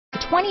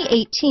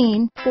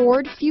2018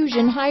 Ford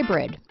Fusion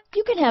Hybrid.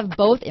 You can have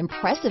both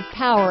impressive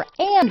power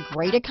and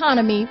great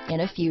economy in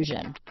a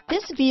Fusion.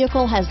 This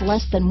vehicle has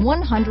less than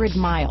 100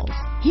 miles.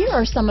 Here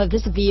are some of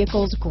this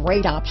vehicle's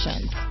great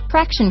options: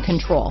 traction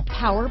control,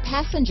 power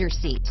passenger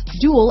seat,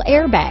 dual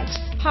airbags,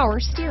 power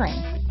steering,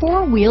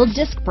 four-wheel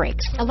disc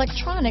brakes,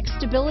 electronic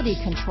stability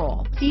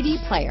control, CD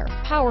player,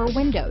 power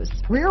windows,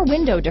 rear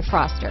window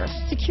defroster,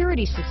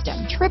 security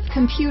system, trip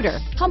computer,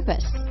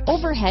 compass,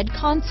 overhead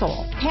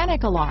console,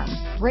 panic alarm,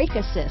 brake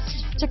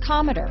assist,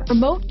 tachometer,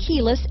 remote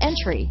keyless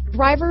entry,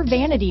 driver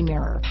vanity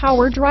mirror,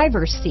 power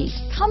driver's seat.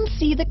 Come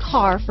see the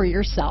car for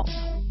yourself.